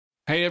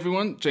Hey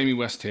everyone, Jamie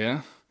West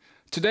here.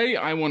 Today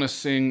I want to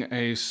sing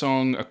a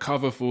song, a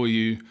cover for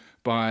you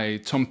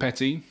by Tom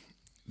Petty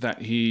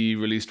that he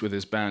released with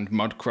his band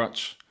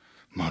Mudcrutch.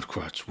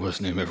 Mudcrutch,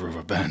 worst name ever of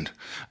a band.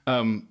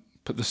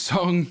 But the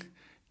song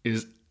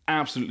is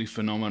absolutely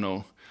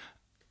phenomenal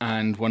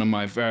and one of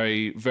my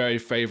very, very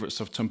favorites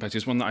of Tom Petty.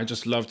 It's one that I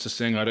just love to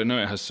sing. I don't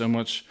know, it has so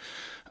much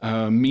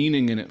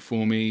meaning in it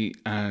for me,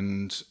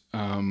 and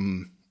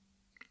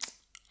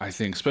I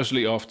think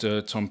especially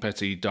after Tom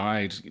Petty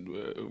died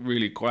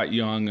really quite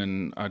young,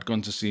 and I'd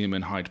gone to see him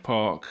in Hyde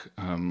Park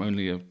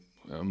only a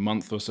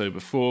month or so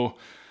before,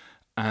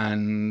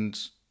 and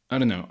I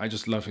don't know, I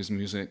just love his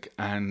music,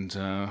 and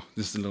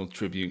this is a little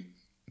tribute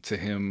to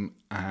him,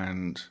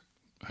 and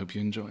I hope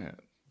you enjoy it.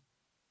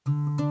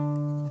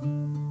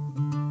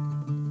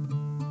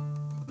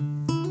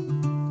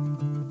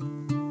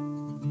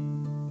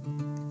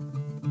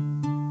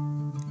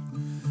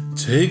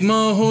 Take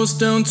my horse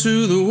down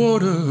to the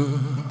water,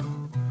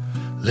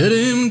 let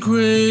him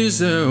graze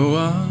there a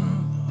while.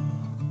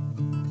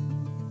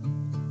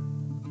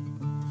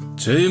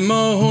 Take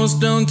my horse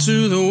down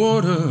to the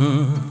water,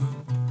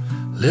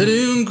 let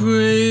him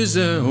graze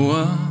there a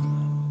while.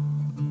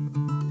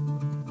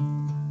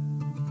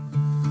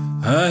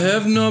 I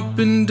have not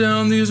been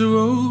down these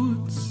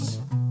roads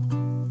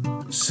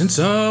since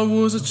I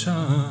was a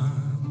child.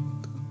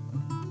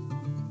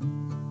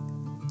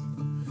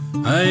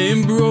 I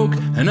ain't broke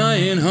and I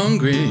ain't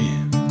hungry,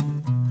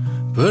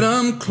 but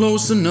I'm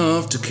close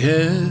enough to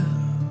care.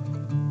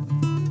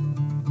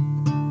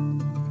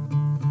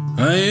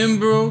 I ain't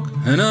broke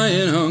and I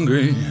ain't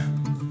hungry,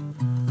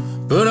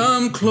 but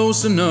I'm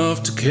close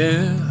enough to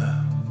care.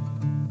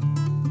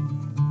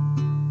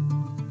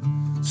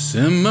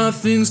 Send my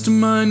things to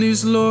my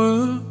niece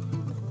Laura,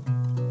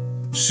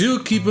 she'll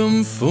keep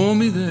them for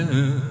me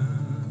there.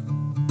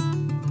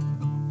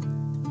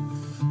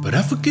 But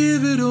I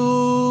forgive it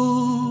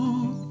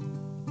all,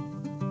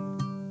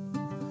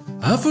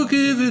 I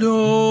forgive it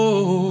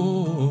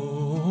all.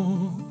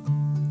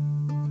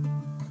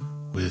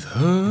 With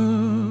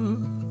her,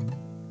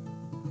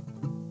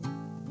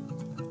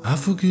 I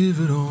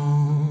forgive it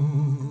all.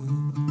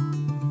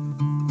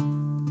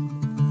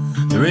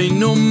 There ain't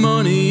no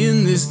money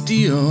in this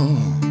deal,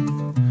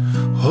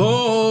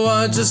 oh,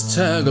 I just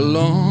tag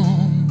along.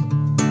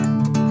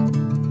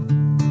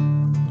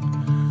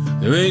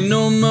 There ain't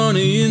no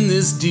money in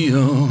this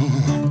deal,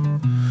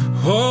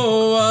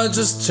 oh, I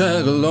just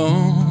tag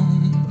along.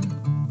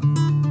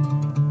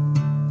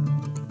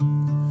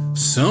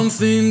 Some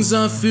things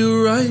I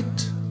feel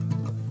right,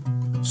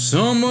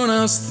 someone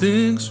else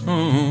thinks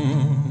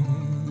wrong.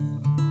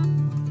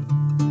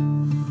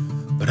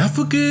 But I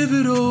forgive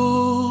it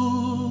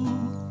all,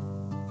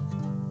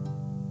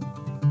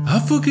 I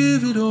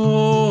forgive it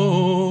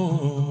all.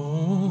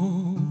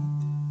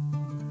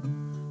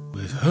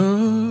 With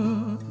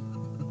her,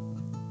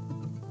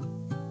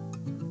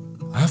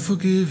 I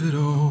forgive it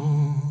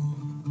all.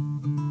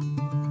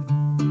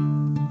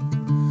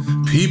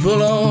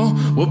 People are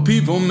what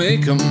people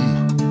make them,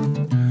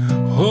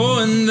 oh,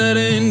 and that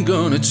ain't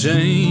gonna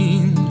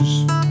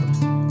change.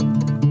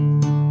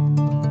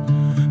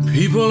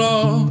 People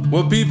are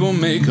what people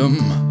make them,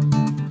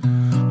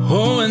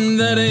 oh, and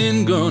that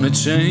ain't gonna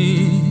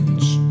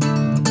change.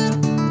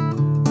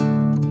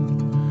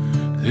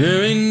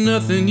 There ain't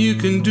nothing you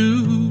can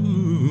do,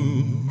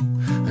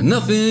 and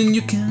nothing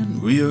you can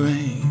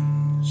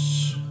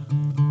rearrange.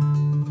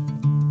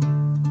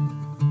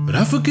 But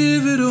I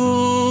forgive it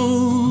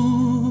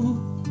all,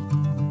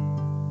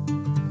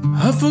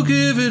 I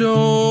forgive it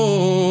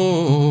all.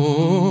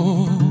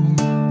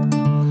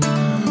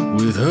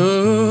 With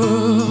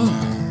her,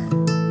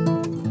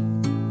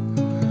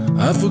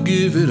 I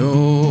forgive it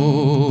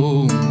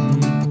all,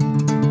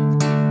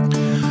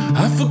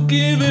 I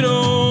forgive it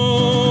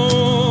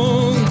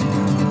all,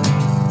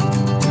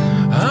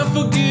 I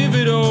forgive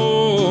it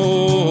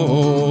all.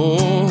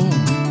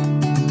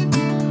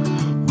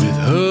 With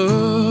her,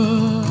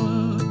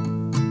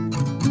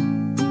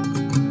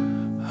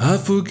 I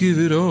forgive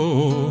it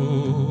all.